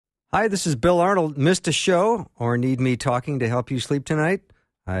Hi, this is Bill Arnold. Missed a show or need me talking to help you sleep tonight?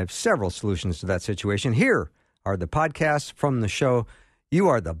 I have several solutions to that situation. Here are the podcasts from the show. You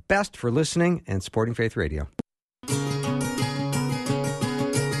are the best for listening and supporting Faith Radio.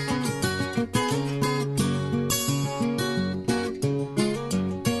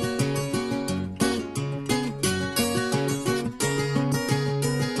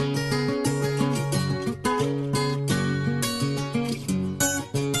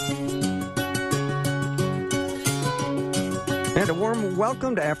 And a warm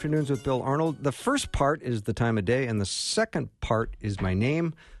welcome to Afternoons with Bill Arnold. The first part is the time of day, and the second part is my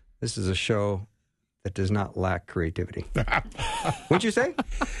name. This is a show that does not lack creativity. What'd you say?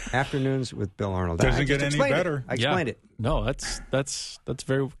 Afternoons with Bill Arnold. Doesn't get any better. I explained it. No, that's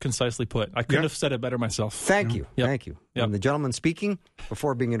very concisely put. I couldn't have said it better myself. Thank you. Yep. Thank you. Yep. And the gentleman speaking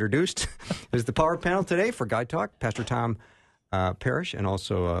before being introduced is the power panel today for Guy Talk, Pastor Tom Parrish, and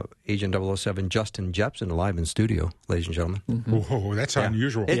also Agent 007 Justin Jepson, live in studio, ladies and gentlemen. Mm-hmm. Whoa, that's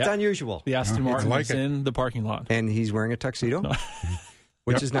unusual. It's unusual. The Aston Martin like is it. in the parking lot. And he's wearing a tuxedo,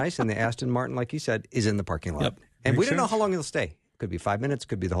 which is nice. And the Aston Martin, like you said, is in the parking lot. Yep. And we Makes don't know sense. how long he'll stay. Could be 5 minutes,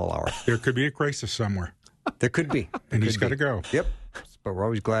 could be the whole hour. There could be a crisis somewhere, There could be. and he's got to go. Yep. But we're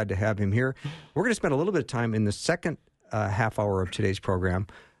always glad to have him here. We're going to spend a little bit of time in the second half hour of today's program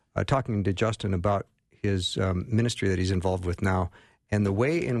talking to Justin about his ministry that he's involved with now and the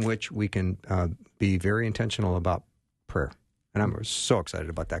way in which we can be very intentional about prayer. And I'm so excited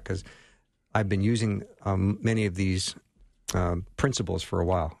about that because I've been using many of these principles for a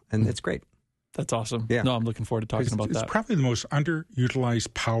while, and it's great. That's awesome. Yeah. No, I'm looking forward to talking about It's that. probably the most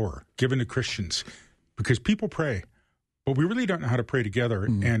underutilized power given to Christians because people pray, but we really don't know how to pray together.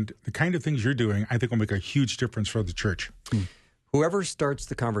 And the kind of things you're doing, I think, will make a huge difference for the church. Whoever starts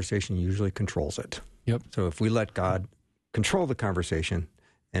the conversation usually controls it. Yep. So if we let God control the conversation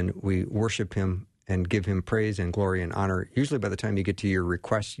and we worship him and give him praise and glory and honor, usually by the time you get to your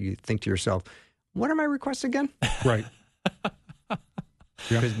requests, you think to yourself, what are my requests again? Right.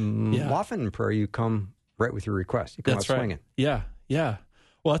 Because often in prayer, you come right with your request. You come That's out right. swinging. Yeah.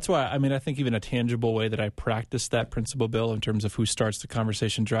 Well, that's why, I think even a tangible way that I practice that principle, Bill, in terms of who starts the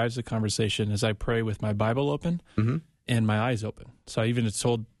conversation, drives the conversation, is I pray with my Bible open and my eyes open. So I even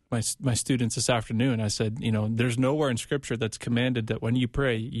told my students this afternoon, I said, there's nowhere in Scripture that's commanded that when you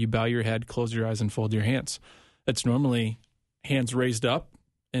pray, you bow your head, close your eyes, and fold your hands. It's normally hands raised up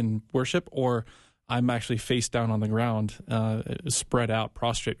in worship, or I'm actually face down on the ground, spread out,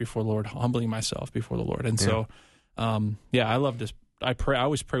 prostrate before the Lord, humbling myself before the Lord. And so, I love this. I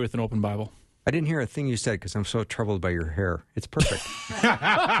always pray with an open Bible. I didn't hear a thing you said because I'm so troubled by your hair. It's perfect.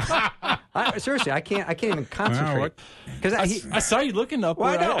 Seriously, I can't even concentrate. Because I saw you looking up.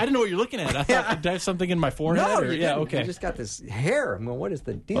 Well, I know. I didn't know what you're looking at. I thought, did I have something in my forehead? No, or, you yeah, didn't. okay. You just got this hair. I'm going, what is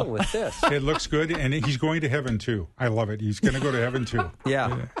the deal with this? It looks good, and he's going to heaven, too. I love it. He's going to go to heaven, too.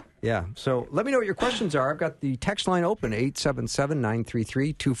 Yeah. So let me know what your questions are. I've got the text line open,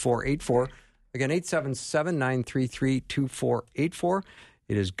 877-933-2484. Again, 877-933-2484.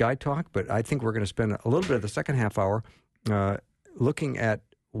 It is Guy Talk, but I think we're going to spend a little bit of the second half hour looking at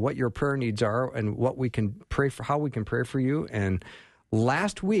what your prayer needs are and what we can pray for, how we can pray for you. And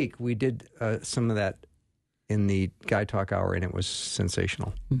last week we did some of that in the Guy Talk hour, and it was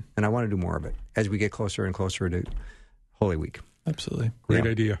sensational. And I want to do more of it as we get closer and closer to Holy Week. Absolutely. Great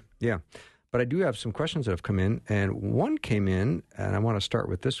idea. Yeah. But I do have some questions that have come in, and one came in, and I want to start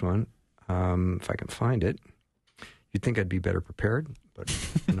with this one, if I can find it. You'd think I'd be better prepared, but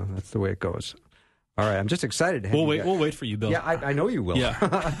that's the way it goes. All right, I'm just excited to have We'll wait for you, Bill. Yeah, I know you will. Yeah.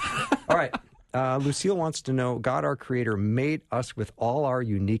 All right. Lucille wants to know, God, our Creator, made us with all our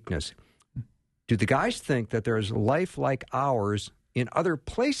uniqueness. Do the guys think that there's life like ours in other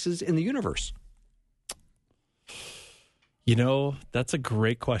places in the universe? That's a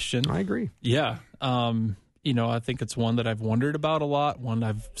great question. I agree. Yeah. I think it's one that I've wondered about a lot, one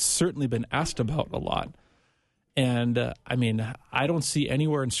I've certainly been asked about a lot. And, I don't see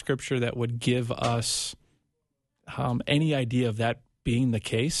anywhere in Scripture that would give us any idea of that being the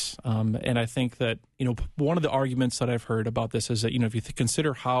case. And I think that, one of the arguments that I've heard about this is that, if you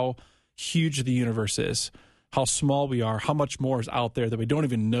consider how huge the universe is, how small we are, how much more is out there that we don't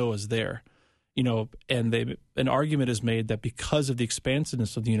even know is there. And an argument is made that because of the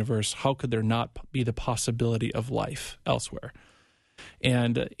expansiveness of the universe, how could there not be the possibility of life elsewhere?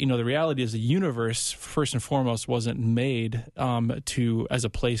 And, the reality is the universe, first and foremost, wasn't made as a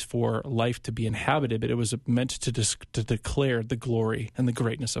place for life to be inhabited, but it was meant to declare the glory and the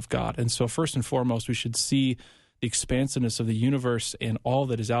greatness of God. And so first and foremost, we should see the expansiveness of the universe and all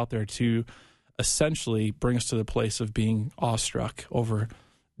that is out there to essentially bring us to the place of being awestruck over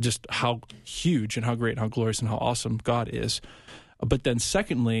just how huge and how great and how glorious and how awesome God is. But then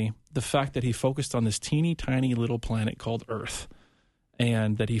secondly, the fact that he focused on this teeny tiny little planet called Earth,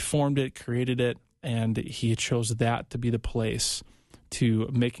 and that he formed it, created it, and he chose that to be the place to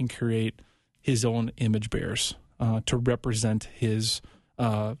make and create his own image bearers, to represent his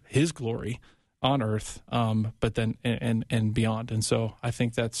glory on Earth, but then and beyond. And so I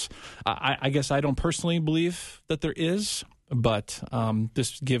think that's, I guess I don't personally believe that there is, but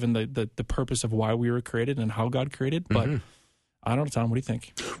just given the purpose of why we were created and how God created. But I don't know, Tom, what do you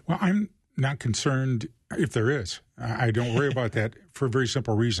think? Well, I'm not concerned if there is. I don't worry about that for a very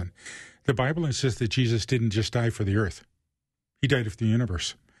simple reason. The Bible insists that Jesus didn't just die for the earth. He died for the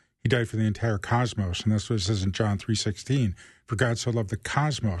universe. He died for the entire cosmos. And that's what it says in John 3:16. For God so loved the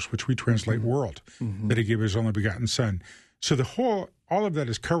cosmos, which we translate world, that he gave his only begotten son. So all of that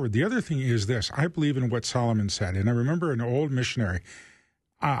is covered. The other thing is this. I believe in what Solomon said. And I remember an old missionary,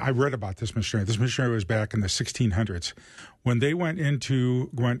 I read about this missionary. This missionary was back in the 1600s. When they went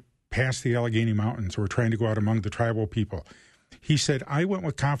past the Allegheny Mountains, or were trying to go out among the tribal people, he said, I went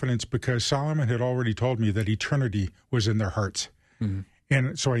with confidence because Solomon had already told me that eternity was in their hearts.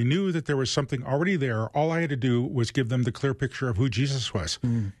 And so I knew that there was something already there. All I had to do was give them the clear picture of who Jesus was.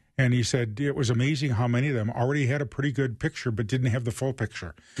 And he said it was amazing how many of them already had a pretty good picture but didn't have the full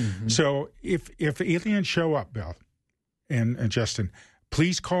picture. So if aliens show up, Bill and Justin,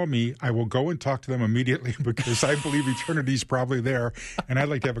 please call me. I will go and talk to them immediately because I believe eternity is probably there, and I'd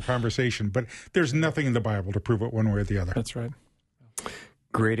like to have a conversation. But there's nothing in the Bible to prove it one way or the other. That's right.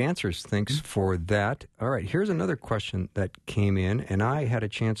 Great answers. Thanks for that. All right, here's another question that came in, and I had a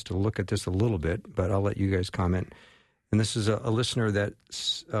chance to look at this a little bit, but I'll let you guys comment. And this is a listener that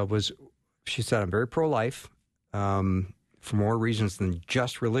she said, I'm very pro-life for more reasons than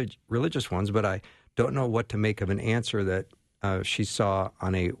just religious ones, but I don't know what to make of an answer that she saw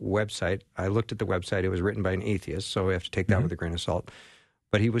on a website. I looked at the website. It was written by an atheist, so we have to take that with a grain of salt.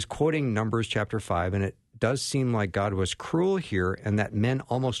 But he was quoting Numbers chapter 5, and it does seem like God was cruel here and that men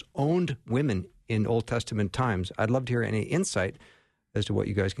almost owned women in Old Testament times. I'd love to hear any insight as to what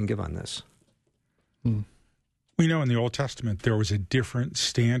you guys can give on this. We know in the Old Testament there was a different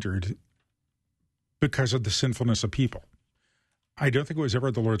standard because of the sinfulness of people. I don't think it was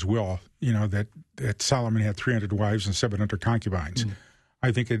ever the Lord's will, that Solomon had 300 wives and 700 concubines.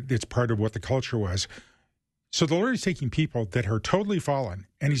 I think it's part of what the culture was. So the Lord is taking people that are totally fallen,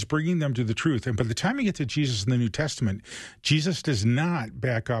 and he's bringing them to the truth. And by the time you get to Jesus in the New Testament, Jesus does not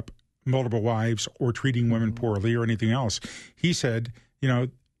back up multiple wives or treating women poorly or anything else. He said,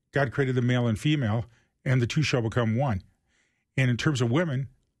 God created the male and female, and the two shall become one. And in terms of women,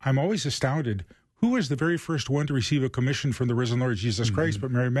 I'm always astounded. Who was the very first one to receive a commission from the risen Lord Jesus Christ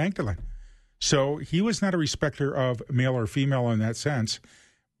but Mary Magdalene? So he was not a respecter of male or female in that sense,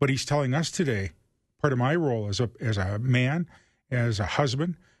 but he's telling us today, part of my role as a man, as a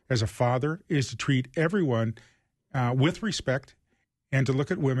husband, as a father, is to treat everyone with respect and to look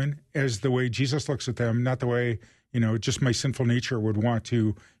at women as the way Jesus looks at them, not the way, just my sinful nature would want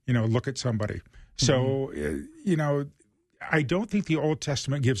to, look at somebody. So, I don't think the Old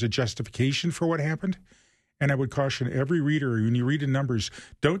Testament gives a justification for what happened. And I would caution every reader, when you read in Numbers,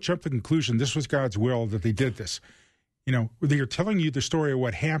 don't jump to the conclusion this was God's will that they did this. They are telling you the story of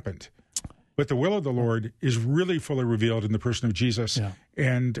what happened. But the will of the Lord is really fully revealed in the person of Jesus. Yeah.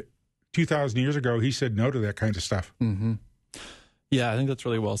 And 2,000 years ago, he said no to that kind of stuff. Yeah, I think that's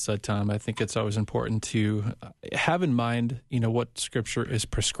really well said, Tom. I think it's always important to have in mind, what Scripture is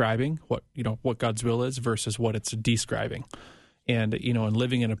prescribing, what God's will is versus what it's describing. And, in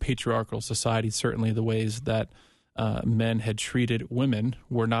living in a patriarchal society, certainly the ways that men had treated women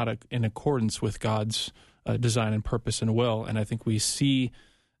were not in accordance with God's design and purpose and will. And I think we see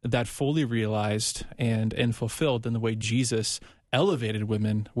that fully realized and fulfilled in the way Jesus elevated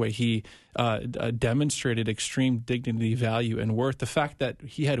women, where he demonstrated extreme dignity, value, and worth. The fact that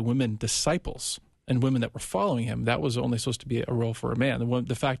he had women disciples and women that were following him, that was only supposed to be a role for a man.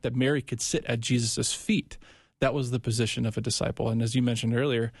 The fact that Mary could sit at Jesus' feet, that was the position of a disciple. And as you mentioned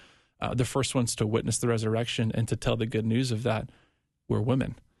earlier, the first ones to witness the resurrection and to tell the good news of that were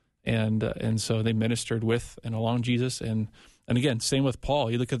women. And so they ministered with and along Jesus. And again, same with Paul.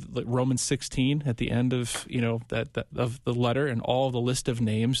 You look at Romans 16 at the end of of the letter and all the list of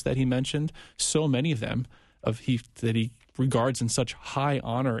names that he mentioned. So many of them that he regards in such high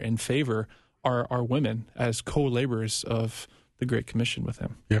honor and favor are women as co-laborers of the Great Commission with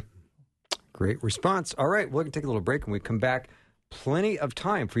him. Yep. Great response. All right, we're going to take a little break. When we come back, plenty of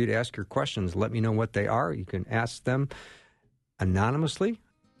time for you to ask your questions. Let me know what they are. You can ask them anonymously.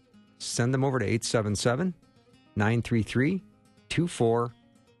 Send them over to 877-933-24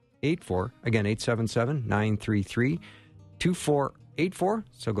 2484. Again, 877-933-2484.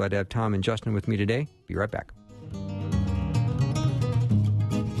 So glad to have Tom and Justin with me today. Be right back.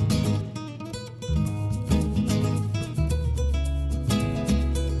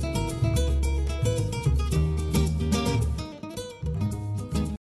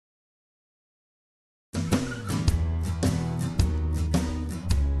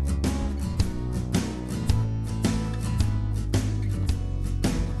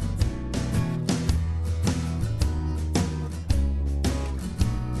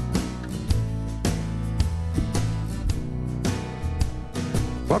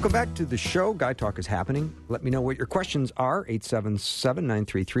 Welcome back to the show. Guy Talk is happening. Let me know what your questions are.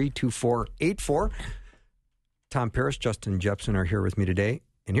 877-933-2484. Tom Paris, Justin Jepson are here with me today.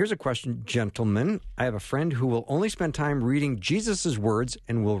 And here's a question, gentlemen. I have a friend who will only spend time reading Jesus' words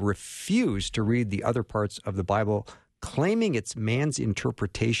and will refuse to read the other parts of the Bible, claiming it's man's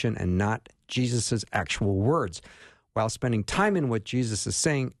interpretation and not Jesus' actual words. While spending time in what Jesus is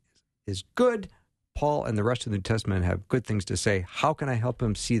saying is good, Paul and the rest of the New Testament have good things to say. How can I help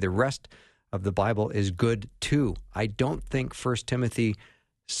him see the rest of the Bible is good too? I don't think 1 Timothy,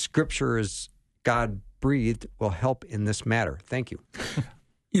 Scripture is God-breathed, will help in this matter. Thank you.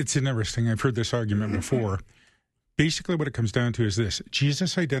 It's interesting. I've heard this argument before. Basically, what it comes down to is this.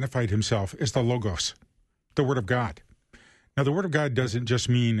 Jesus identified himself as the Logos, the Word of God. Now, the Word of God doesn't just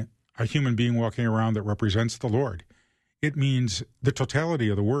mean a human being walking around that represents the Lord. It means the totality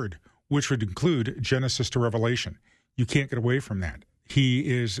of the Word, which would include Genesis to Revelation. You can't get away from that. He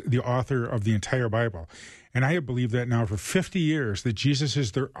is the author of the entire Bible. And I have believed that now for 50 years, that Jesus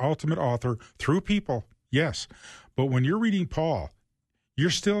is the ultimate author through people, yes. But when you're reading Paul,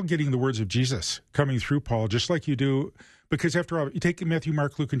 you're still getting the words of Jesus coming through Paul, just like you do, because after all, you take Matthew,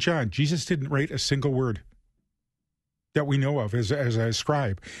 Mark, Luke, and John, Jesus didn't write a single word that we know of as a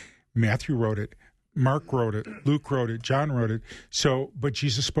scribe. Matthew wrote it. Mark wrote it, Luke wrote it, John wrote it. So, but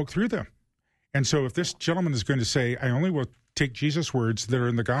Jesus spoke through them. And so if this gentleman is going to say, I only will take Jesus' words that are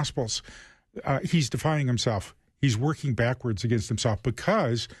in the Gospels, he's defying himself. He's working backwards against himself,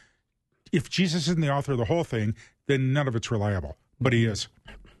 because if Jesus isn't the author of the whole thing, then none of it's reliable. But he is.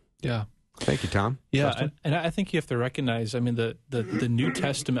 Yeah. Thank you, Tom. Yeah, and I think you have to recognize, I mean, the New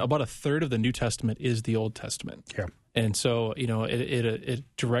Testament, about a third of the New Testament is the Old Testament. Yeah. And so, you know, it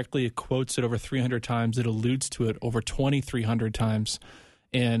directly quotes it over 300 times. It alludes to it over 2,300 times.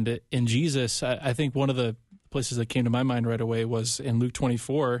 And in Jesus, I think one of the places that came to my mind right away was in Luke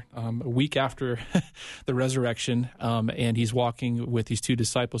 24, a week after the resurrection, and he's walking with these two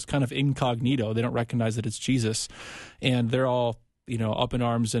disciples kind of incognito. They don't recognize that it's Jesus. And they're all, you know, up in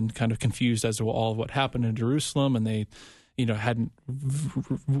arms and kind of confused as to all of what happened in Jerusalem, and they, you know, hadn't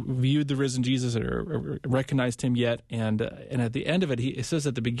viewed the risen Jesus or recognized him yet. And at the end of it, it says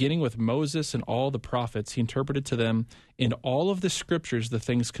at the beginning, with Moses and all the prophets, he interpreted to them in all of the scriptures the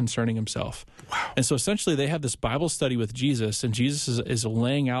things concerning himself. Wow. And so essentially they have this Bible study with Jesus, and Jesus is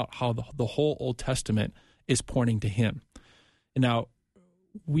laying out how the whole Old Testament is pointing to him. Now,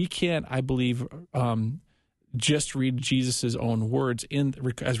 we can't, I believe, just read Jesus' own words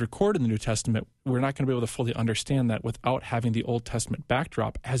as recorded in the New Testament. We're not going to be able to fully understand that without having the Old Testament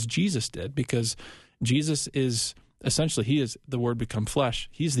backdrop, as Jesus did, because Jesus is essentially, he is the Word become flesh.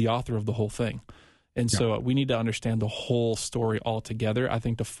 He's the author of the whole thing. And so we need to understand the whole story altogether, I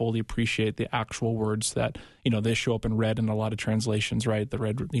think, to fully appreciate the actual words that, you know, they show up in red in a lot of translations, right? The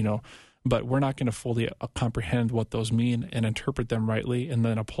red, you know, but we're not going to fully comprehend what those mean and interpret them rightly and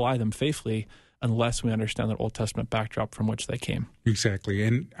then apply them faithfully unless we understand the Old Testament backdrop from which they came. Exactly.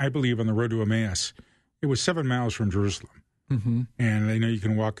 And I believe on the road to Emmaus, it was 7 miles from Jerusalem. Mm-hmm. And I know you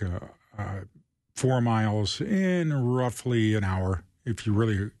can walk 4 miles in roughly an hour if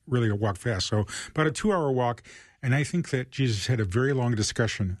you really walk fast. So about a 2-hour walk. And I think that Jesus had a very long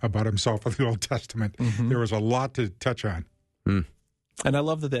discussion about himself in the Old Testament. Mm-hmm. There was a lot to touch on. Mm. And I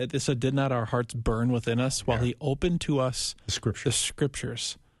love that it said, did not our hearts burn within us while he opened to us the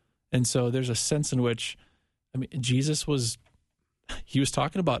scriptures. And so there's a sense in which, I mean, Jesus was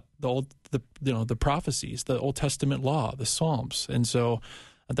talking about the prophecies, the Old Testament law, the Psalms. And so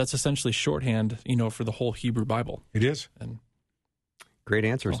that's essentially shorthand, you know, for the whole Hebrew Bible. It is. And great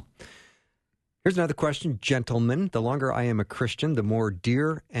answers. Here's another question, gentlemen. The longer I am a Christian, the more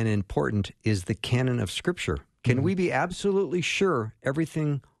dear and important is the canon of Scripture. Can we be absolutely sure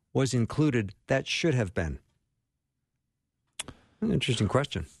everything was included that should have been? An interesting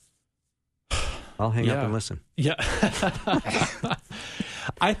question. I'll hang up and listen. Yeah.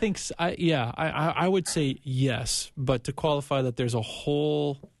 I think, I would say yes, but to qualify that, there's a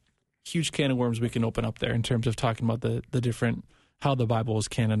whole huge can of worms we can open up there in terms of talking about the different how the Bible was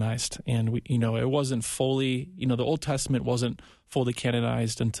canonized. And it wasn't fully, the Old Testament wasn't fully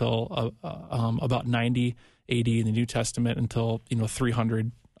canonized until about 90 AD, and the New Testament until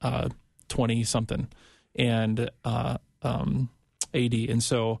 320 something and AD. And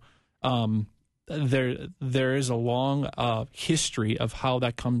so there is a long history of how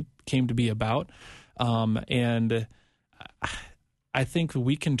that came to be about, and I think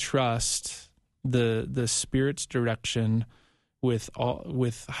we can trust the Spirit's direction with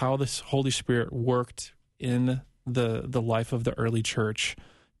how this Holy Spirit worked in the life of the early church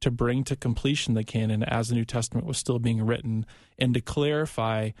to bring to completion the canon as the New Testament was still being written, and to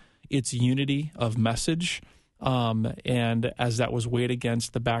clarify its unity of message, and as that was weighed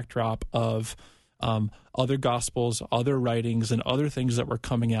against the backdrop of other gospels, other writings, and other things that were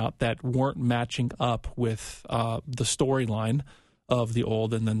coming out that weren't matching up with the storyline of the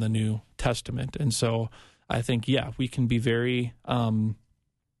Old and then the New Testament. And so I think, we can be very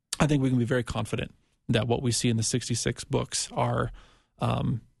confident that what we see in the 66 books are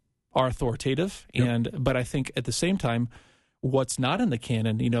authoritative. Yep. But I think at the same time, what's not in the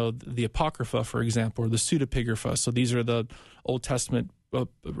canon, the Apocrypha, for example, or the Pseudepigrapha. So these are the Old Testament,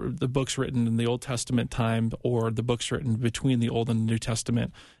 the books written in the Old Testament time, or the books written between the Old and the New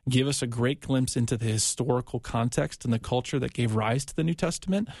Testament, give us a great glimpse into the historical context and the culture that gave rise to the New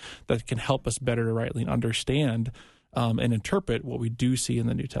Testament, that can help us better to rightly understand and interpret what we do see in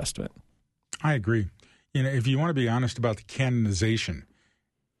the New Testament. I agree. If you want to be honest about the canonization,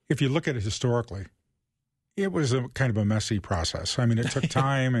 if you look at it historically, it was a kind of a messy process. I mean, it took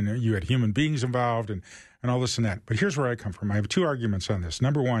time, and you had human beings involved, and all this and that. But here's where I come from. I have two arguments on this.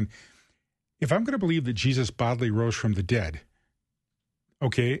 Number one, if I'm going to believe that Jesus bodily rose from the dead,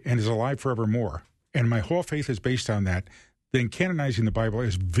 and is alive forevermore, and my whole faith is based on that, then canonizing the Bible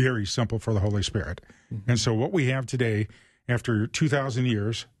is very simple for the Holy Spirit. Mm-hmm. And so what we have today, after 2,000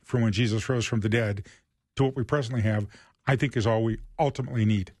 years from when Jesus rose from the dead to what we presently have, I think is all we ultimately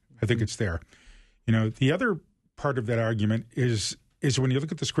need. I think it's there. The other part of that argument is when you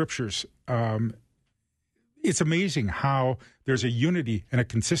look at the Scriptures, it's amazing how there's a unity and a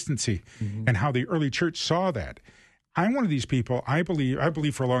consistency, mm-hmm. and how the early church saw that. I'm one of these people. I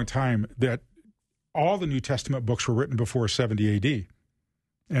believe for a long time that all the New Testament books were written before 70 AD,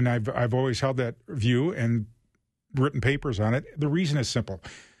 and I've always held that view and written papers on it. The reason is simple.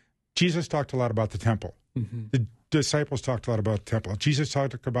 Jesus talked a lot about the temple. Mm-hmm. The disciples talked a lot about the temple. Jesus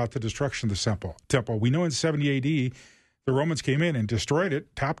talked about the destruction of the temple. We know in 70 AD, the Romans came in and destroyed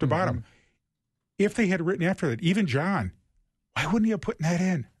it top to mm-hmm. bottom. If they had written after that, even John, why wouldn't he have put that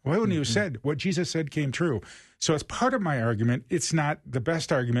in? Why wouldn't mm-hmm. he have said what Jesus said came true? So as part of my argument, it's not the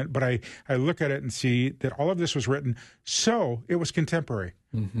best argument, but I look at it and see that all of this was written, so it was contemporary.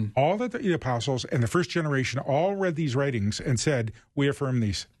 Mm-hmm. All of the apostles and the first generation all read these writings and said, we affirm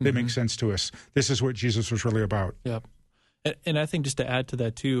these. They mm-hmm. make sense to us. This is what Jesus was really about. Yep. And I think just to add to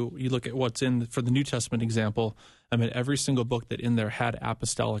that, too, you look at what's in, for the New Testament example, I mean, every single book that in there had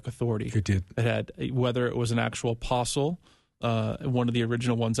apostolic authority. It did. It had, whether it was an actual apostle, one of the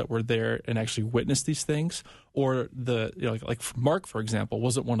original ones that were there and actually witnessed these things, or like Mark, for example,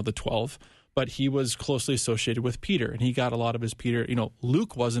 wasn't one of the 12, but he was closely associated with Peter, and he got a lot of his Peter.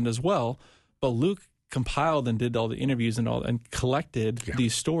 Luke wasn't as well, but Luke compiled and did all the interviews and collected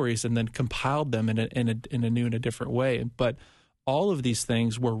these stories and then compiled them in a new and a different way. But all of these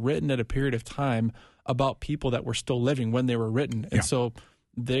things were written at a period of time about people that were still living when they were written, and so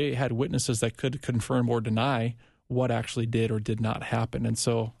they had witnesses that could confirm or deny what actually did or did not happen. And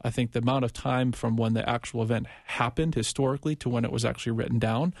so I think the amount of time from when the actual event happened historically to when it was actually written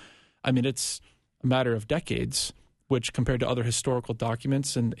down, I mean, it's a matter of decades, which compared to other historical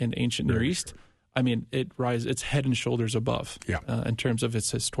documents in ancient Near East, I mean, it's head and shoulders above in terms of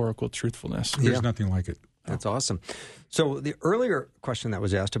its historical truthfulness. There's nothing like it. That's awesome. So the earlier question that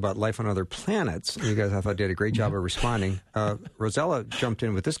was asked about life on other planets, you guys, I thought, did a great job of responding. Rosella jumped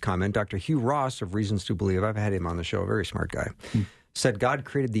in with this comment. Dr. Hugh Ross of Reasons to Believe, I've had him on the show, a very smart guy, said God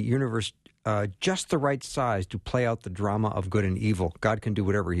created the universe just the right size to play out the drama of good and evil. God can do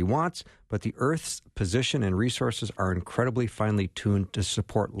whatever he wants, but the Earth's position and resources are incredibly finely tuned to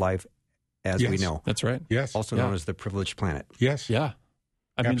support life as we know. That's right. Yes. Also known as the privileged planet. Yes. Yeah.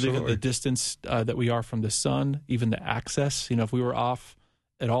 I mean, Absolutely. look at the distance that we are from the sun, even the access. If we were off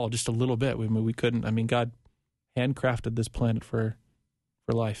at all, just a little bit, we couldn't. I mean, God handcrafted this planet for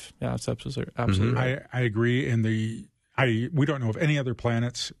life. Yeah, it's absolutely right. I agree. We don't know of any other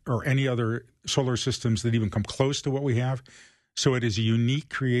planets or any other solar systems that even come close to what we have. So it is a unique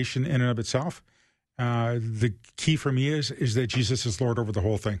creation in and of itself. The key for me is that Jesus is Lord over the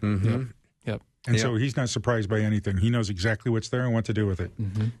whole thing. Mm-hmm. Yep. And Yeah. so he's not surprised by anything. He knows exactly what's there and what to do with it.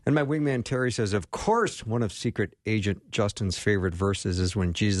 And my wingman Terry says, of course, one of Secret Agent Justin's favorite verses is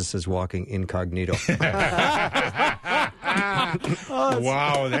when Jesus is walking incognito.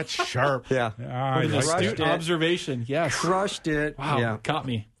 Wow, that's sharp. Yeah. I like Astute that. observation. Yes. Crushed it. Wow. Yeah. Caught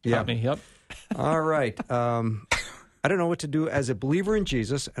me. Yeah. Caught me. Yep. All right. I don't know what to do as a believer in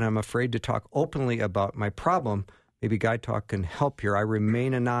Jesus, and I'm afraid to talk openly about my problem. Maybe Guy Talk can help here. I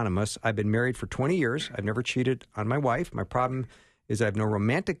remain anonymous. I've been married for 20 years. I've never cheated on my wife. My problem is I have no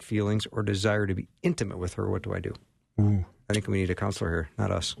romantic feelings or desire to be intimate with her. What do I do? Ooh, I think we need a counselor here,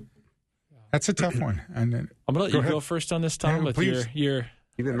 not us. that's a tough one. And then, I'm gonna let Go you ahead. go first on this, Tom. Yeah, with please. your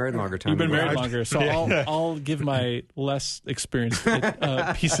You've been married longer, Tom. you've been than married I- longer, so I'll give my less experienced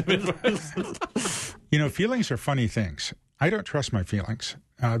piece of advice. feelings are funny things. I don't trust my feelings.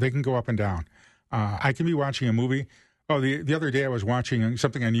 They can go up and down. I can be watching a movie. Oh, the other day I was watching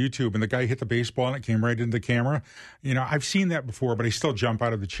something on YouTube, and the guy hit the baseball, and it came right into the camera. I've seen that before, but I still jump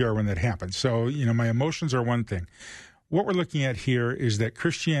out of the chair when that happens. So, my emotions are one thing. What we're looking at here is that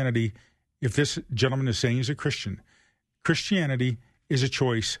Christianity, if this gentleman is saying he's a Christian, Christianity is a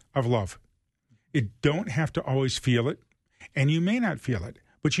choice of love. It don't have to always feel it, and you may not feel it,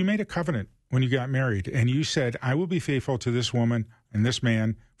 but you made a covenant when you got married, and you said, I will be faithful to this woman and this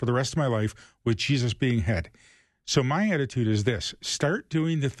man for the rest of my life, with Jesus being head. So my attitude is this: start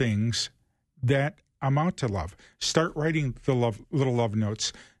doing the things that amount to love. Start writing the little love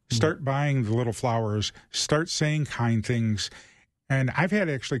notes. Start buying the little flowers. Start saying kind things. And I've had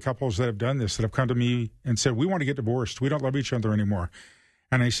actually couples that have done this, that have come to me and said, we want to get divorced. We don't love each other anymore.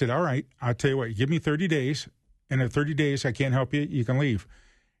 And I said, all right, I'll tell you what, give me 30 days. And in 30 days, I can't help you. You can leave.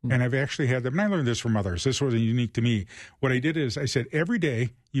 And I've actually had them, and I learned this from others. This wasn't unique to me. What I did is I said, every day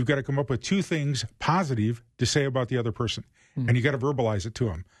you've got to come up with 2 things positive to say about the other person. And you got to verbalize it to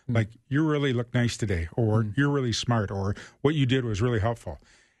them. Like, you really look nice today, or you're really smart, or what you did was really helpful.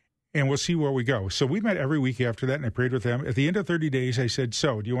 And we'll see where we go. So we met every week after that, and I prayed with them. At the end of 30 days, I said,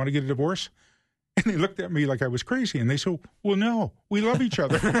 so do you want to get a divorce? And they looked at me like I was crazy. And they said, well, no, we love each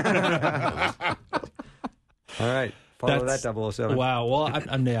other. All right. Follow that 007. Wow. Well,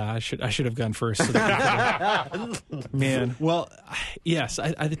 I should have gone first. Man. Well, yes.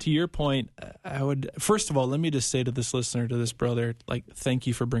 I to your point, I would first of all, let me just say to this listener, to this brother, thank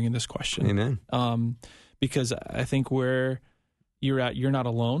you for bringing this question. Amen. Because I think where you're at, you're not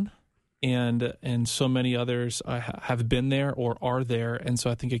alone, and so many others have been there or are there, and so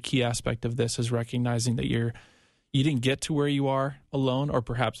I think a key aspect of this is recognizing that you didn't get to where you are alone, or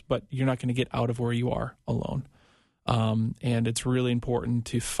perhaps, but you're not going to get out of where you are alone. And it's really important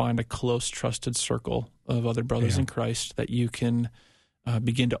to find a close, trusted circle of other brothers in Christ that you can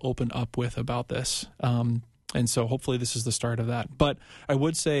begin to open up with about this. And so hopefully this is the start of that. But I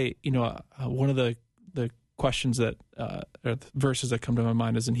would say, one of the questions that, or the verses that come to my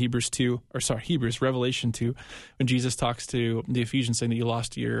mind is in Revelation 2, when Jesus talks to the Ephesians saying that you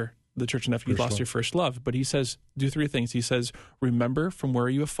lost the church in Ephesus, you lost your first love. But he says, do 3 things. He says, remember from where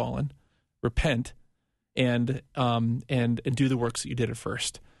you have fallen, repent, and do the works that you did at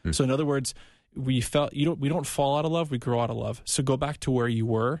first. So in other words, we don't fall out of love, we grow out of love. So go back to where you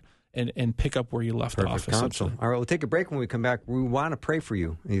were and pick up where you left off. Counsel. All right, we'll take a break. When we come back, we want to pray for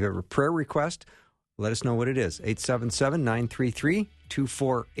you. If you have a prayer request, let us know what it is.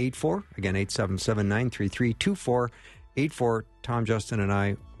 877-933-2484. Again, 877-933-2484. Tom, Justin, and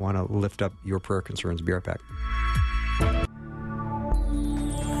I want to lift up your prayer concerns. Be right back.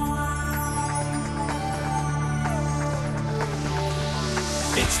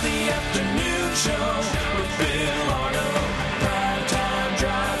 It's the afternoon show with Bill Arno. Prime time,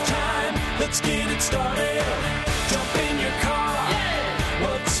 drive time. Let's get it started. Jump in your car. Yeah.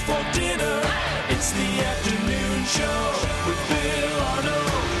 What's for dinner? It's the afternoon show with Bill Arno.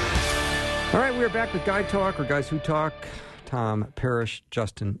 All right, we are back with Guy Talk, or Guys Who Talk. Tom Parrish,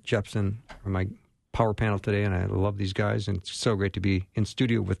 Justin Jepson are my power panel today, and I love these guys, and it's so great to be in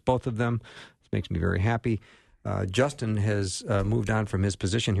studio with both of them. This makes me very happy. Justin has moved on from his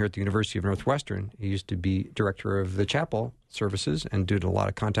position here at the University of Northwestern. He used to be director of the chapel services and did a lot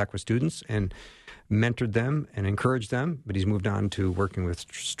of contact with students and mentored them and encouraged them, but he's moved on to working with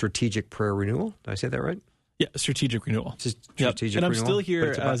Strategic Prayer Renewal. Did I say that right? Yeah, Strategic Renewal. Strategic And I'm Renewal, still here but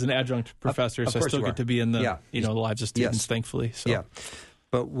it's about- as an adjunct professor, so I still get to be in the the lives of students, thankfully. So. Yeah,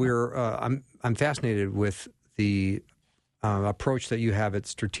 but I'm fascinated with the approach that you have at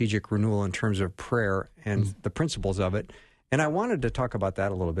Strategic Renewal in terms of prayer and the principles of it. And I wanted to talk about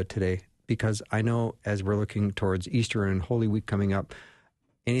that a little bit today, because I know as we're looking towards Easter and Holy Week coming up,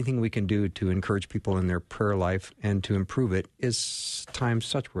 anything we can do to encourage people in their prayer life and to improve it is time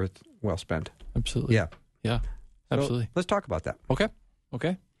well spent. Absolutely. Yeah. Yeah. Absolutely. So let's talk about that. Okay.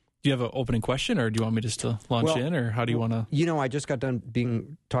 Do you have an opening question, or do you want me just to launch in, or how do you want to? I just got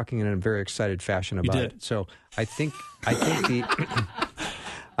done talking in a very excited fashion about it. So I think the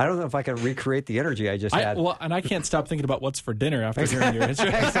I don't know if I can recreate the energy I just had. Well, and I can't stop thinking about what's for dinner after hearing your answer.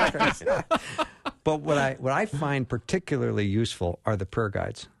 Exactly. But what I find particularly useful are the prayer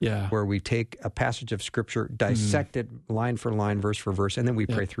guides. Yeah. Where we take a passage of Scripture, dissect it line for line, verse for verse, and then we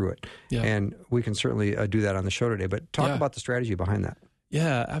pray through it. Yeah. And we can certainly do that on the show today. But talk about the strategy behind that.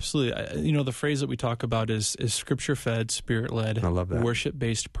 Yeah, absolutely. The phrase that we talk about is Scripture-fed, Spirit-led, I love that.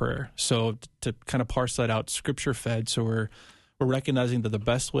 worship-based prayer. So to kind of parse that out, Scripture-fed, so we're recognizing that the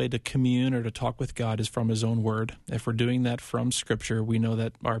best way to commune or to talk with God is from His own Word. If we're doing that from Scripture, we know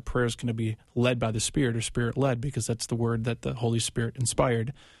that our prayer is going to be led by the Spirit or Spirit-led, because that's the Word that the Holy Spirit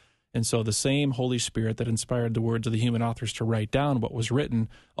inspired. And so the same Holy Spirit that inspired the words of the human authors to write down what was written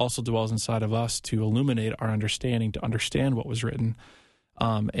also dwells inside of us to illuminate our understanding, to understand what was written.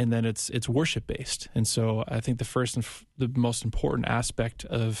 And then it's worship based, and so I think the first and the most important aspect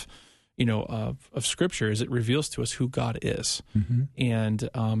of Scripture is it reveals to us who God is, and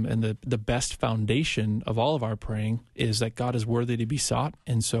the best foundation of all of our praying is that God is worthy to be sought.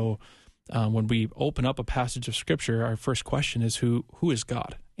 And so when we open up a passage of Scripture, our first question is who is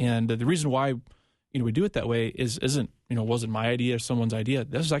God, and the reason why we do it that way wasn't my idea or someone's idea.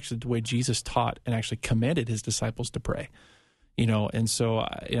 This is actually the way Jesus taught and actually commanded His disciples to pray. And so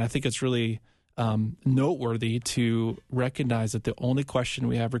I think it's really noteworthy to recognize that the only question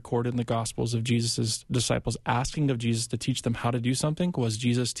we have recorded in the Gospels of Jesus' disciples asking of Jesus to teach them how to do something was,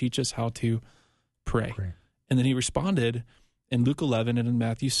 Jesus, teach us how to pray. And then He responded in Luke 11 and in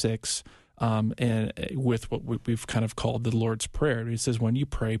Matthew 6 and with what we've kind of called the Lord's Prayer. He says, when you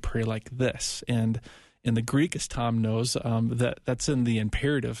pray, pray like this. And in the Greek, as Tom knows, that's in the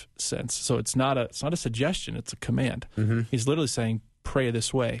imperative sense. So it's not a suggestion; it's a command. He's literally saying, "Pray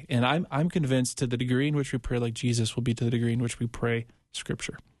this way." And I'm convinced to the degree in which we pray like Jesus will be to the degree in which we pray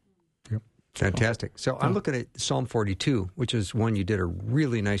Scripture. Yep, fantastic. So I'm looking at Psalm 42, which is one you did a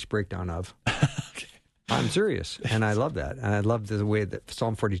really nice breakdown of. Okay. I'm serious, and I love that, and I love the way that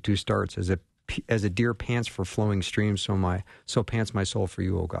Psalm 42 starts as a deer pants for flowing streams, so pants my soul for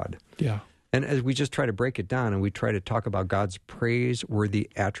you, O God. Yeah. And as we just try to break it down and we try to talk about God's praiseworthy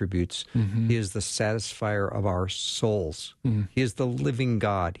attributes, He is the satisfier of our souls. He is the living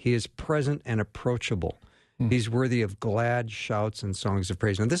God. He is present and approachable. He's worthy of glad shouts and songs of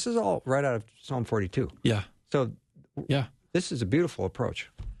praise. And this is all right out of Psalm 42. Yeah. So yeah, this is a beautiful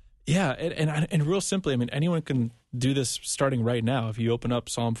approach. Yeah, and real simply, I mean, anyone can do this starting right now. If you open up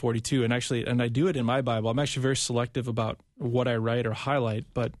Psalm 42, and I do it in my Bible. I'm actually very selective about what I write or highlight,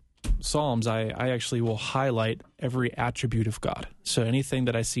 but Psalms, I actually will highlight every attribute of God. So anything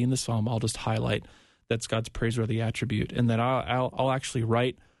that I see in the Psalm, I'll just highlight that's God's praiseworthy attribute. And then I'll actually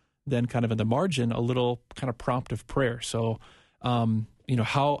write then kind of in the margin a little kind of prompt of prayer. So,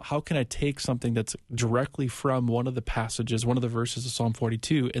 how can I take something that's directly from one of the passages, one of the verses of Psalm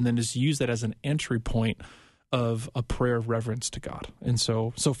 42, and then just use that as an entry point of a prayer of reverence to God? And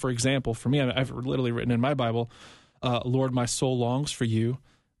so for example, for me, I've literally written in my Bible, Lord, my soul longs for you,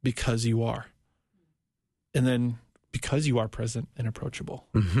 because you are. And then because you are present and approachable,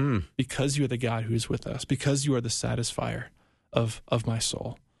 because you are the God who is with us, because you are the satisfier of my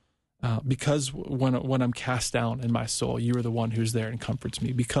soul, because when I'm cast down in my soul, you are the one who's there and comforts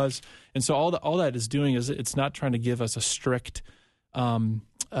me. And so all that is doing is it's not trying to give us a strict, kind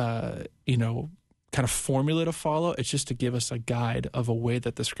of formula to follow. It's just to give us a guide of a way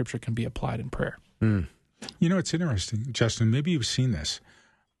that the Scripture can be applied in prayer. It's interesting, Justin. Maybe you've seen this.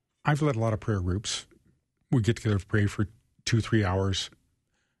 I've led a lot of prayer groups. We get together to pray for 2-3 hours.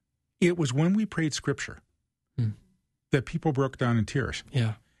 It was when we prayed Scripture that people broke down in tears.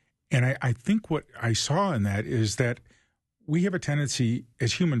 Yeah. And I think what I saw in that is that we have a tendency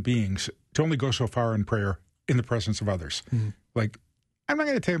as human beings to only go so far in prayer in the presence of others. Like, I'm not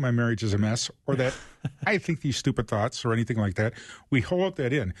going to tell you my marriage is a mess or that I think these stupid thoughts or anything like that. We hold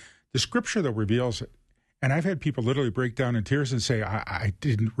that in. The Scripture, though, reveals it. And I've had people literally break down in tears and say, I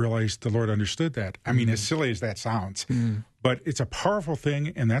didn't realize the Lord understood that. I mean, as silly as that sounds. But it's a powerful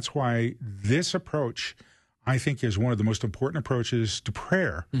thing, and that's why this approach, I think, is one of the most important approaches to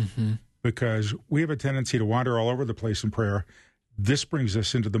prayer, because we have a tendency to wander all over the place in prayer. This brings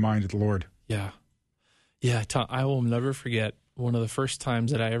us into the mind of the Lord. Yeah. Yeah, Tom, I will never forget one of the first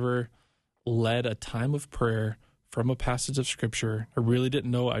times that I ever led a time of prayer from a passage of Scripture. I really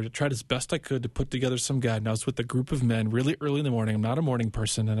didn't know. I tried as best I could to put together some guide, and I was with a group of men really early in the morning. I'm not a morning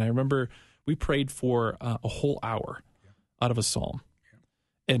person, and I remember we prayed for a whole hour out of a psalm.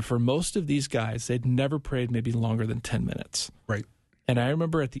 And for most of these guys, they'd never prayed maybe longer than 10 minutes. Right. And I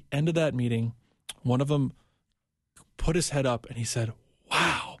remember at the end of that meeting, one of them put his head up and he said,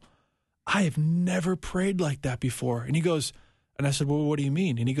 wow, I have never prayed like that before. And he goes, and I said, well, what do you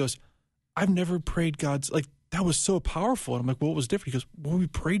mean? And he goes, I've never prayed God's, like, that was so powerful. And I'm like, well, what was different? He goes, well, we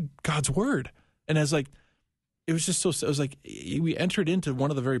prayed God's word. And I was like, it was just so, it was like, we entered into one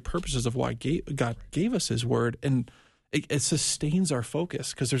of the very purposes of why God gave us his word. And it sustains our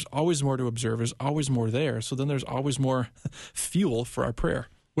focus because there's always more to observe. There's always more there. So then there's always more fuel for our prayer.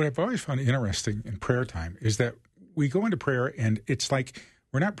 What I've always found interesting in prayer time is that we go into prayer and it's like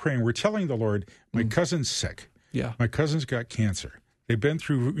we're not praying. We're telling the Lord, my cousin's sick. Yeah. My cousin's got cancer. They've been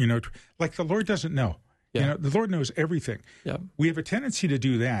through, like the Lord doesn't know. Yeah. The Lord knows everything. Yeah. We have a tendency to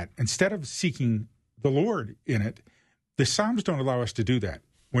do that. Instead of seeking the Lord in it, the Psalms don't allow us to do that.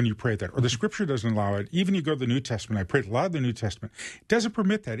 When you pray that, or the Scripture doesn't allow it. Even you go to the New Testament. I prayed a lot of the New Testament. It doesn't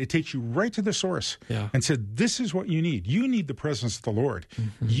permit that. It takes you right to the source and said, "This is what you need. You need the presence of the Lord.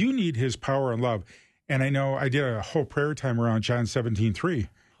 Mm-hmm. You need His power and love." And I know I did a whole prayer time around John 17:3.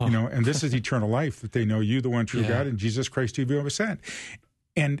 And this is eternal life, that they know you, the one true God, and Jesus Christ, who you have sent.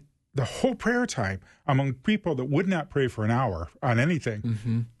 And the whole prayer time among people that would not pray for an hour on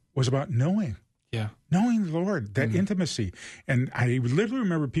anything was about knowing. Yeah. Knowing the Lord, that intimacy. And I literally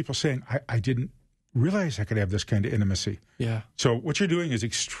remember people saying, I didn't realize I could have this kind of intimacy. Yeah. So what you're doing is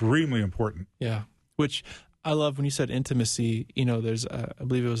extremely important. Yeah. Which I love when you said intimacy. There's, I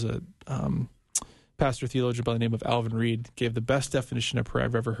believe it was a pastor theologian by the name of Alvin Reed gave the best definition of prayer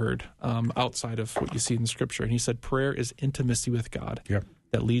I've ever heard outside of what you see in Scripture. And he said, prayer is intimacy with God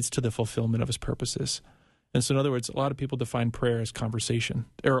that leads to the fulfillment of his purposes. And so, in other words, a lot of people define prayer as conversation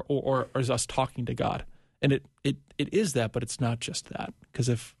or as us talking to God. And it is that, but it's not just that. Because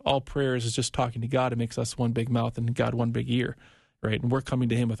if all prayer is just talking to God, it makes us one big mouth and God one big ear, right? And we're coming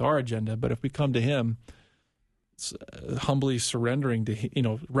to him with our agenda. But if we come to him humbly surrendering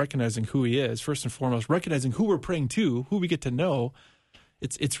to, recognizing who he is, first and foremost, recognizing who we're praying to, who we get to know,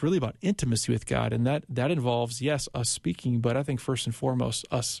 it's really about intimacy with God. And that involves, yes, us speaking, but I think first and foremost,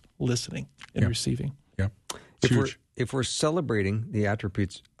 us listening and receiving. Yeah. If we're celebrating the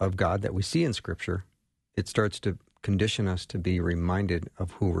attributes of God that we see in Scripture, it starts to condition us to be reminded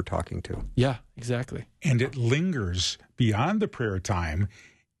of who we're talking to. Yeah, exactly. And it lingers beyond the prayer time.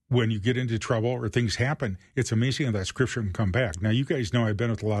 When you get into trouble or things happen, it's amazing how that Scripture can come back. Now, you guys know I've been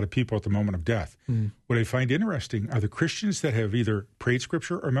with a lot of people at the moment of death. What I find interesting are the Christians that have either prayed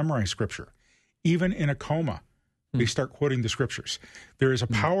Scripture or memorized Scripture. Even in a coma, they start quoting the Scriptures. There is a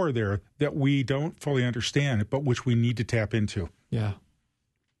power there that we don't fully understand, but which we need to tap into. Yeah.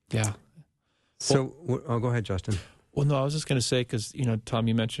 Yeah. So, go ahead, Justin. Well, no, I was just going to say, because, Tom,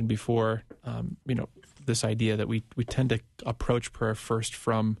 you mentioned before, this idea that we tend to approach prayer first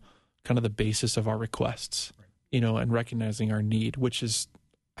from kind of the basis of our requests, and recognizing our need, which is,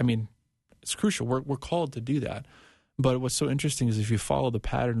 it's crucial. We're called to do that. But what's so interesting is if you follow the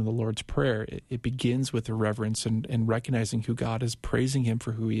pattern of the Lord's Prayer, it begins with a reverence and recognizing who God is, praising him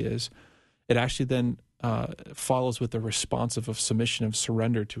for who he is. It actually then follows with a responsive of submission of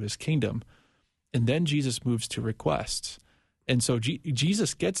surrender to his kingdom. And then Jesus moves to requests. And so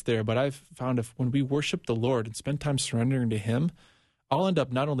Jesus gets there, but I've found when we worship the Lord and spend time surrendering to him, I'll end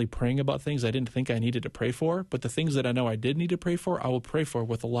up not only praying about things I didn't think I needed to pray for, but the things that I know I did need to pray for, I will pray for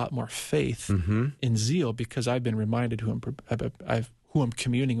with a lot more faith and zeal because I've been reminded who I'm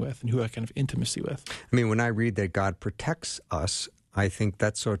communing with and who I kind of intimacy with. When I read that God protects us, I think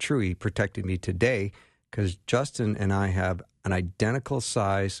that's so true. He protected me today because Justin and I have an identical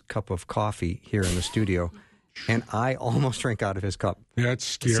size cup of coffee here in the studio. And I almost drank out of his cup. That's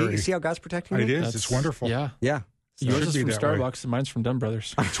scary. See how God's protecting me? It is. It's wonderful. Yeah. So yours is from Starbucks and mine's from Dunn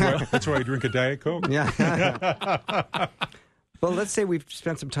Brothers. That's why I drink a Diet Coke. Yeah. Well, let's say we've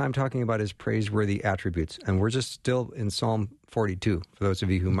spent some time talking about his praiseworthy attributes, and we're just still in Psalm 42. For those of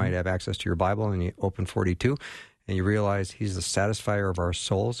you who might have access to your Bible and you open 42, and you realize he's the satisfier of our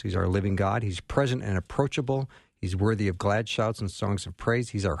souls. He's our living God. He's present and approachable. He's worthy of glad shouts and songs of praise.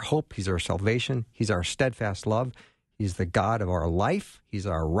 He's our hope. He's our salvation. He's our steadfast love. He's the God of our life. He's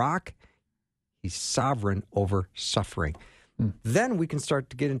our rock. He's sovereign over suffering. Then we can start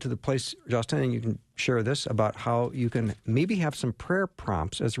to get into the place, Justin, and you can share this about how you can maybe have some prayer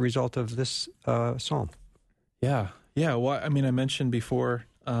prompts as a result of this psalm. Yeah. Well, I mentioned before,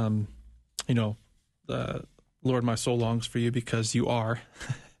 the Lord, my soul longs for you because you are.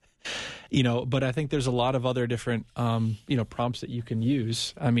 But I think there's a lot of other different, prompts that you can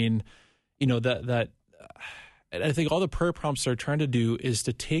use. I think all the prayer prompts are trying to do is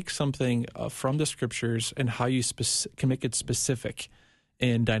to take something from the Scriptures and how you can make it specific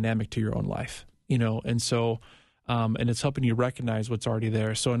and dynamic to your own life, you know, and so, and it's helping you recognize what's already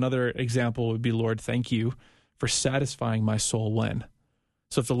there. So another example would be, Lord, thank you for satisfying my soul when.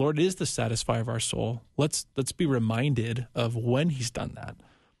 So if the Lord is the satisfier of our soul, let's be reminded of when he's done that.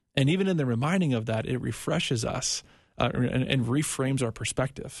 And even in the reminding of that, it refreshes us and reframes our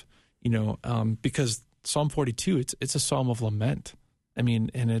perspective, you know, because Psalm 42, it's a psalm of lament. I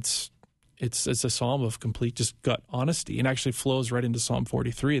mean, and it's a psalm of complete just gut honesty, and actually flows right into Psalm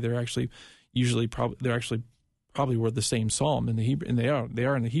 43. They're actually probably were the same psalm in the Hebrew, and they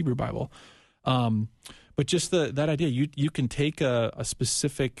are in the Hebrew Bible. But just that idea, you can take a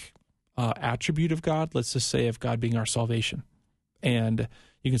specific attribute of God, let's just say of God being our salvation, and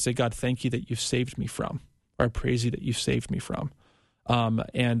you can say, God, thank you that you've saved me from, or I praise you that you've saved me from.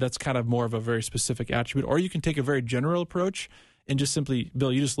 And that's kind of more of a very specific attribute. Or you can take a very general approach and just simply,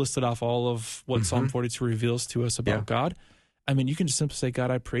 Bill, you just listed off all of what Psalm 42 reveals to us about God. I mean, you can just simply say,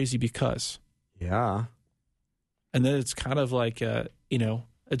 God, I praise you because. Yeah. And then it's kind of like, you know,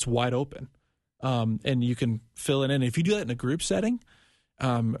 it's wide open. And you can fill it in. If you do that in a group setting,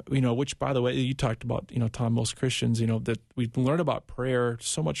 you know, which, by the way, you talked about, you know, Tom, most Christians, you know, that we learn about prayer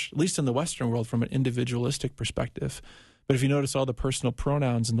so much, at least in the Western world, from an individualistic perspective. But if you notice, all the personal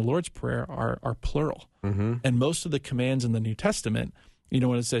pronouns in the Lord's Prayer are plural. Mm-hmm. And most of the commands in the New Testament, you know,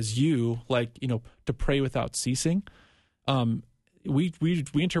 when it says you, like, you know, to pray without ceasing, we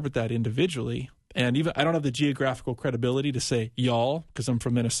interpret that individually. And even I don't have the geographical credibility to say y'all because I'm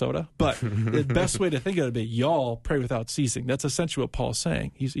from Minnesota, but the best way to think of it would be y'all pray without ceasing. That's essentially what Paul's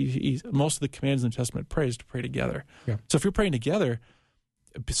saying. He's most of the commands in the New Testament prays to pray together. Yeah. So if you're praying together,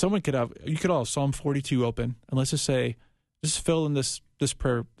 you could all have Psalm 42 open, and let's just say, just fill in this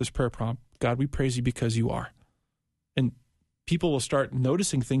prayer prompt. God, we praise you because you are. And people will start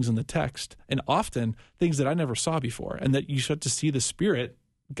noticing things in the text, and often things that I never saw before, and that you start to see the Spirit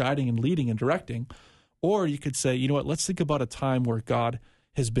guiding and leading and directing. Or you could say, you know what, let's think about a time where God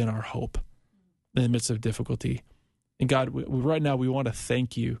has been our hope in the midst of difficulty. And God, right now we want to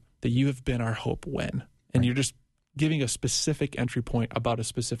thank you that you have been our hope when. And you're just giving a specific entry point about a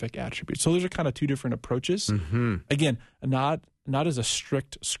specific attribute. So those are kind of two different approaches. Mm-hmm. Again, not as a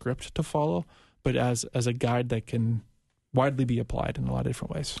strict script to follow, but as a guide that can widely be applied in a lot of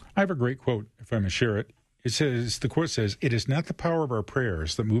different ways. I have a great quote, if I may share it. The quote says, "It is not the power of our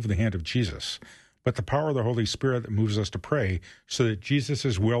prayers that move the hand of Jesus, but the power of the Holy Spirit that moves us to pray so that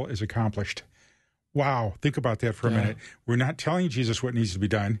Jesus' will is accomplished." Wow, think about that for a minute. We're not telling Jesus what needs to be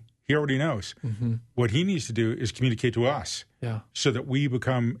done. He already knows. Mm-hmm. What he needs to do is communicate to us so that we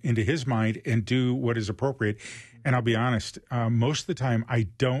become into his mind and do what is appropriate. And I'll be honest, most of the time I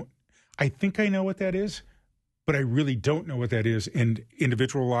think I know what that is, but I really don't know what that is in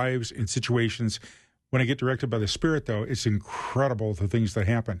individual lives, in situations. When I get directed by the Spirit, though, it's incredible the things that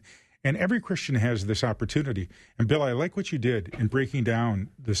happen. And every Christian has this opportunity. And Bill, I like what you did in breaking down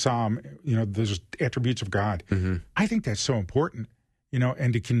the Psalm, you know, those attributes of God. Mm-hmm. I think that's so important, you know,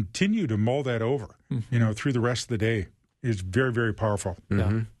 and to continue to mull that over, you know, through the rest of the day is very, very powerful.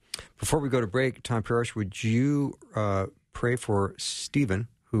 Mm-hmm. Yeah. Before we go to break, Tom Parrish, would you pray for Stephen,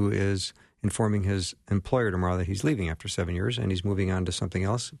 who is informing his employer tomorrow that he's leaving after 7 years and he's moving on to something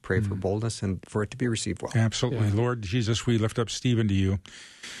else? Pray for boldness and for it to be received well. Absolutely. Yeah. Lord Jesus, we lift up Stephen to you.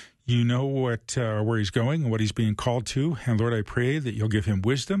 You know where he's going and what he's being called to. And Lord, I pray that you'll give him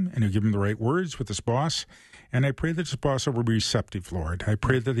wisdom and you'll give him the right words with his boss. And I pray that his boss will be receptive, Lord. I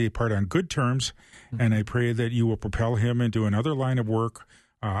pray that they part on good terms. And I pray that you will propel him into another line of work,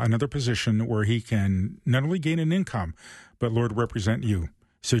 another position where he can not only gain an income, but, Lord, represent you.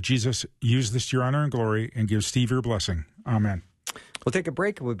 So, Jesus, use this to your honor and glory and give Steve your blessing. Amen. We'll take a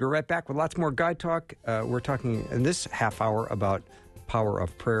break and we'll be right back with lots more Guide Talk. We're talking in this half hour about power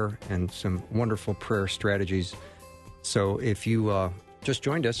of prayer and some wonderful prayer strategies. So if you just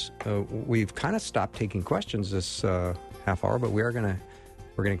joined us, we've kind of stopped taking questions this half hour, but we're going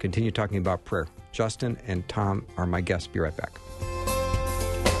to continue talking about prayer. Justin and Tom are my guests. Be right back.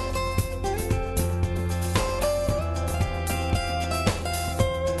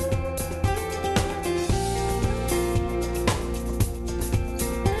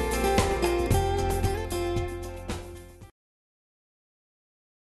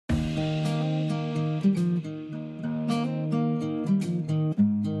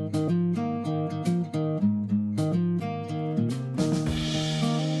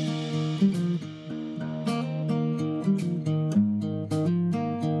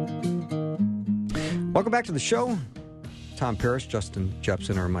 Welcome back to the show. Tom Parrish, Justin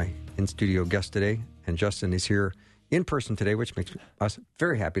Jepson are my in-studio guests today, and Justin is here in person today, which makes us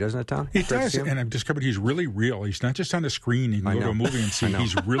very happy, doesn't it, Tom? It Great to does, see him. and I've discovered he's really real. He's not just on the screen. You can I go to know. a movie and see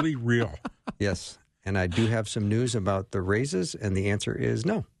he's really real. Yes, and I do have some news about the raises, and the answer is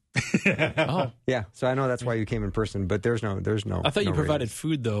no. Oh, Yeah, so I know that's why you came in person, but there's no. I thought you no provided raises.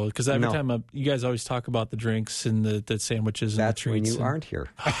 food though, because every No. time you guys always talk about the drinks and the sandwiches and That's the when treats. you aren't here.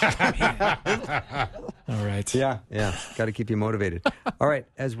 All right. Yeah, got to keep you motivated. All right,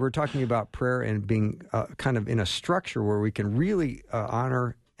 as we're talking about prayer and being kind of in a structure where we can really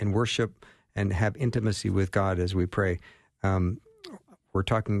honor and worship and have intimacy with God as we pray, we're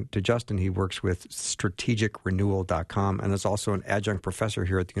talking to Justin. He works with strategicrenewal.com and is also an adjunct professor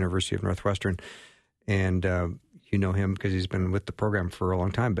here at the University of Northwestern. And you know him because he's been with the program for a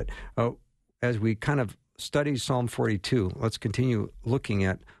long time. But as we kind of study Psalm 42, let's continue looking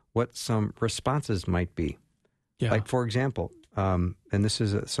at what some responses might be. Yeah. Like, for example, and this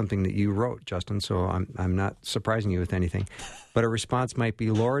is something that you wrote, Justin, so I'm not surprising you with anything, but a response might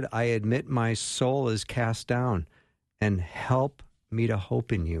be, Lord, I admit my soul is cast down, and help me to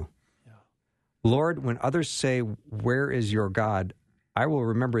hope in you. Yeah. Lord, when others say, where is your God, I will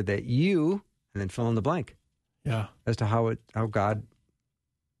remember that you, and then fill in the blank Yeah. as to how God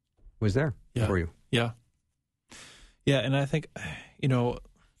was there Yeah. for you. Yeah. Yeah, and I think,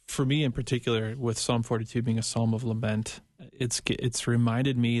 for me in particular, with Psalm 42 being a psalm of lament, it's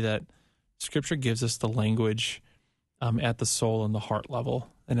reminded me that Scripture gives us the language at the soul and the heart level,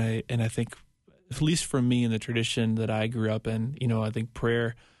 and I think, at least for me in the tradition that I grew up in, I think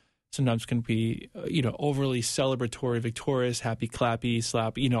prayer sometimes can be, overly celebratory, victorious, happy, clappy,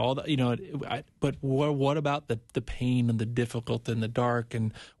 slap, all that, but what about the pain and the difficult and the dark,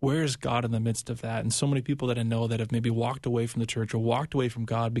 and where is God in the midst of that? And so many people that I know that have maybe walked away from the church or walked away from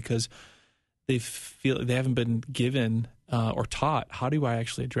God because they feel they haven't been given or taught, how do I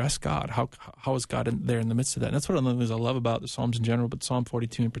actually address God? How is God there in the midst of that? And that's one of the things I love about the Psalms in general, but Psalm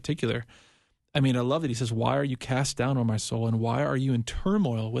 42 in particular. I mean, I love that he says, why are you cast down, O my soul, and why are you in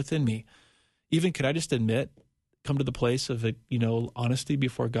turmoil within me? Even could I just come to the place of honesty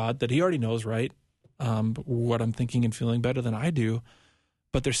before God that he already knows, right? What I'm thinking and feeling better than I do.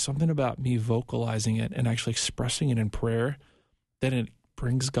 But there's something about me vocalizing it and actually expressing it in prayer that it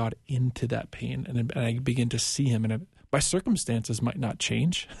brings God into that pain. And I begin to see him. And my circumstances might not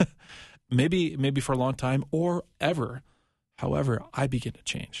change, maybe for a long time or ever. However, I begin to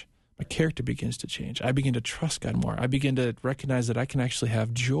change. My character begins to change. I begin to trust God more. I begin to recognize that I can actually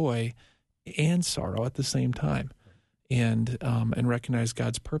have joy and sorrow at the same time, and recognize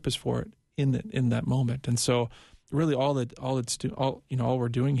God's purpose for it in that moment. And so, really, all we're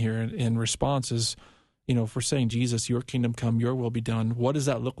doing here in response is, if we're saying, Jesus, your kingdom come, your will be done. What does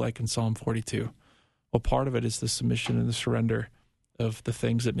that look like in Psalm 42? Well, part of it is the submission and the surrender of the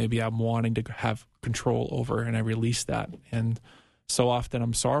things that maybe I'm wanting to have control over, and I release that. And so often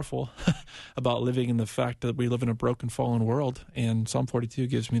I'm sorrowful about living in the fact that we live in a broken, fallen world, and Psalm 42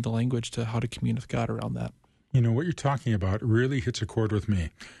 gives me the language to how to commune with God around that. What you're talking about really hits a chord with me.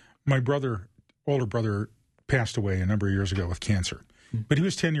 My older brother, passed away a number of years ago with cancer, but he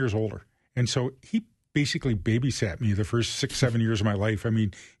was 10 years older. And so he basically babysat me the first 6-7 years of my life. I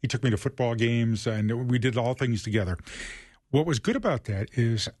mean, he took me to football games, and we did all things together. What was good about that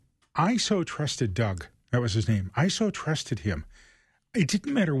is I so trusted Doug. That was his name. I so trusted him. It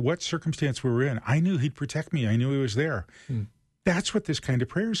didn't matter what circumstance we were in. I knew he'd protect me. I knew he was there. That's what this kind of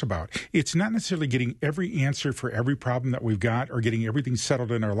prayer is about. It's not necessarily getting every answer for every problem that we've got or getting everything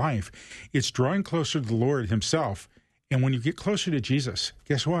settled in our life. It's drawing closer to the Lord himself. And when you get closer to Jesus,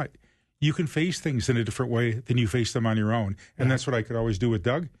 guess what? You can face things in a different way than you face them on your own. And that's what I could always do with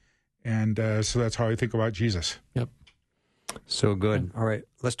Doug. And so that's how I think about Jesus. Yep. So good. All right,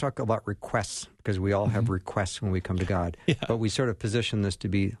 let's talk about requests, because we all have requests when we come to God. Yeah. But we sort of position this to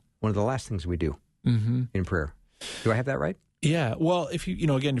be one of the last things we do in prayer. Do I have that right? Yeah. Well, if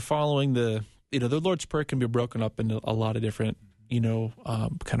again, you're following the Lord's Prayer can be broken up into a lot of different, kind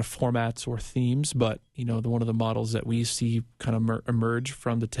of formats or themes. But, one of the models that we see kind of emerge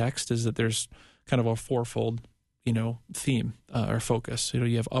from the text is that there's kind of a fourfold, theme or focus.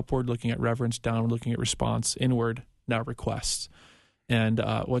 You have upward, looking at reverence, downward, looking at response, inward, now requests. And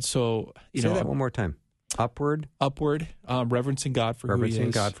what's so, Say that one more time. Upward, reverencing God for who he is.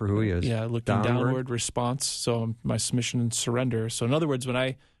 Reverencing God for who he is. Yeah, looking downward, response. So my submission and surrender. So in other words, when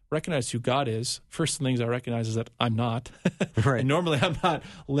I recognize who God is, first things I recognize is that I'm not. Right. And normally I'm not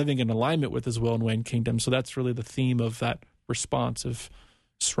living in alignment with his will and way and kingdom. So that's really the theme of that response of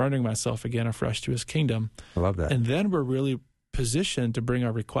surrendering myself again afresh to his kingdom. I love that. And then we're really positioned to bring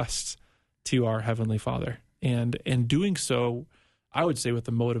our requests to our Heavenly Father. And in doing so, I would say with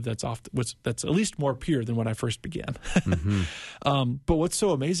a motive that's at least more pure than when I first began. But what's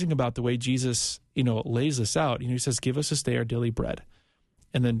so amazing about the way Jesus, lays this out, he says, give us this day our daily bread,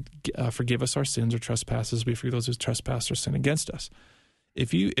 and then forgive us our sins or trespasses. We forgive those who trespass or sin against us.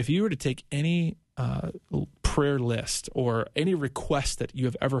 If you were to take any prayer list or any request that you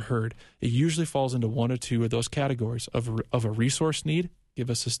have ever heard, it usually falls into one or two of those categories of a resource need, give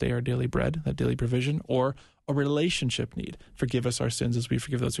us this day our daily bread, that daily provision, or a relationship need, forgive us our sins as we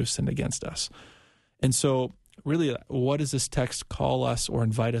forgive those who have sinned against us. And so really, what does this text call us or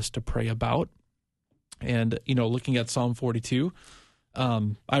invite us to pray about? And, looking at Psalm 42,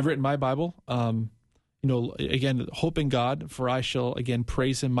 I've written my Bible, again, hope in God, for I shall again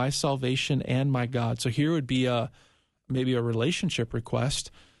praise him, my salvation and my God. So here would be maybe a relationship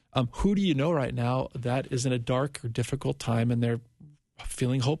request. Who do you know right now that is in a dark or difficult time and they're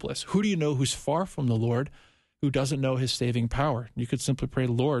feeling hopeless? Who do you know who's far from the Lord, who doesn't know his saving power? You could simply pray,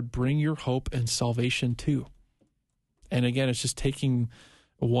 Lord, bring your hope and salvation too. And again, it's just taking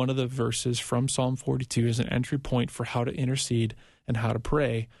one of the verses from Psalm 42 as an entry point for how to intercede and how to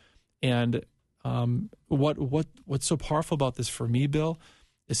pray. And what's so powerful about this for me, Bill,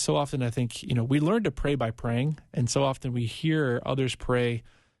 is so often I think, we learn to pray by praying, and so often we hear others pray,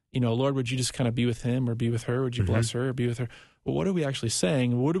 Lord, would you just kind of be with him or be with her? Would you bless her or be with her? Well, what are we actually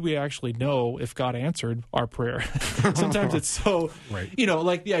saying? What do we actually know if God answered our prayer? Sometimes it's so, right.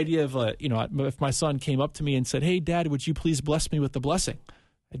 Like the idea of, if my son came up to me and said, hey, Dad, would you please bless me with the blessing?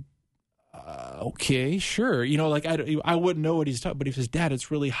 Okay, sure. I wouldn't know what he's talking, but if he says, Dad, it's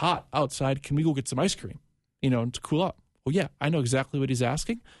really hot outside, can we go get some ice cream, to cool up? Well, yeah, I know exactly what he's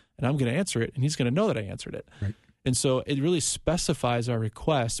asking, and I'm going to answer it, and he's going to know that I answered it. Right. And so it really specifies our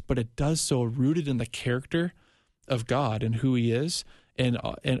request, but it does so rooted in the character of God and who he is, and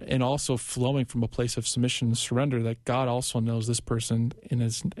also flowing from a place of submission and surrender that God also knows this person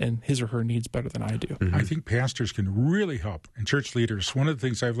and his or her needs better than I do. I think pastors can really help, and church leaders. One of the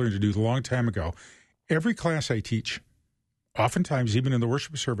things I've learned to do a long time ago, every class I teach, oftentimes even in the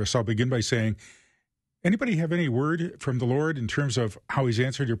worship service, I'll begin by saying, anybody have any word from the Lord in terms of how he's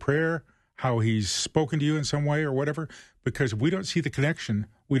answered your prayer, how he's spoken to you in some way or whatever? Because if we don't see the connection,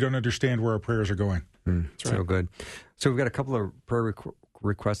 we don't understand where our prayers are going. So good. So we've got a couple of prayer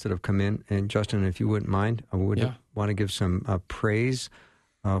requests that have come in. And Justin, if you wouldn't mind, I would want to give some praise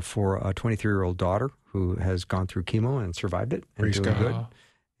for a 23-year-old daughter who has gone through chemo and survived it and Praise doing God. good.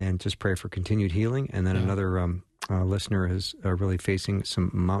 And just pray for continued healing. And then another listener is really facing some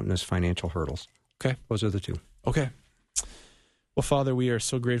mountainous financial hurdles. Okay. Those are the two. Okay. Well, Father, we are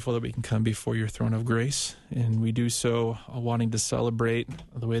so grateful that we can come before your throne of grace, and we do so wanting to celebrate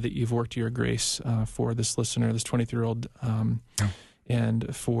the way that you've worked your grace for this listener, this 23-year-old,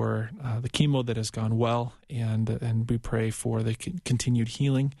 and for the chemo that has gone well, and we pray for the continued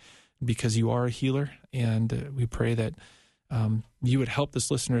healing because you are a healer, and we pray that you would help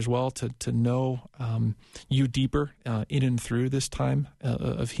this listener as well to know you deeper in and through this time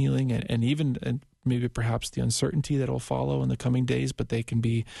of healing, and even maybe perhaps the uncertainty that will follow in the coming days, but they can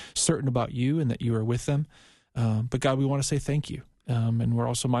be certain about you and that you are with them. But God, we want to say thank you. And we're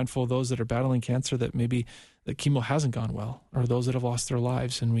also mindful of those that are battling cancer that maybe the chemo hasn't gone well, or those that have lost their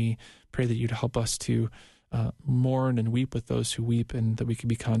lives. And we pray that you'd help us to mourn and weep with those who weep, and that we can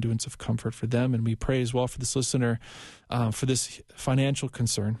be conduits of comfort for them. And we pray as well for this listener, for this financial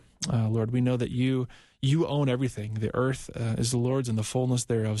concern. Lord, we know that you own everything. The earth is the Lord's and the fullness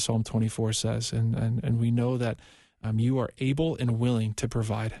thereof, Psalm 24 says. And we know that you are able and willing to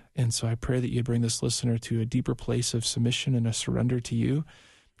provide. And so I pray that you bring this listener to a deeper place of submission and a surrender to you,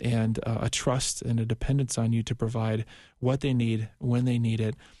 and a trust and a dependence on you to provide what they need, when they need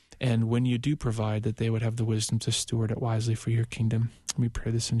it. And when you do provide, that they would have the wisdom to steward it wisely for your kingdom. We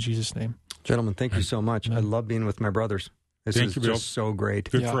pray this in Jesus' name. Gentlemen, thank you so much. I love being with my brothers. This Thank is you, Bill. just so great.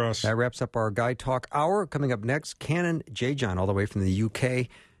 Good for us. That wraps up our Guy Talk Hour. Coming up next, Canon J. John, all the way from the UK,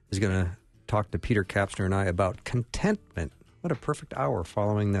 is going to talk to Peter Kapsner and I about contentment. What a perfect hour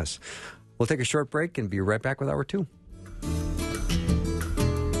following this. We'll take a short break and be right back with Hour 2.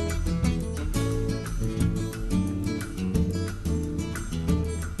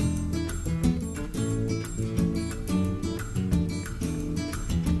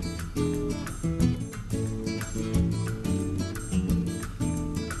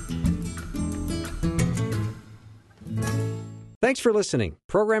 Thanks for listening.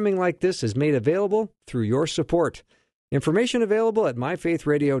 Programming like this is made available through your support. Information available at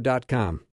myfaithradio.com.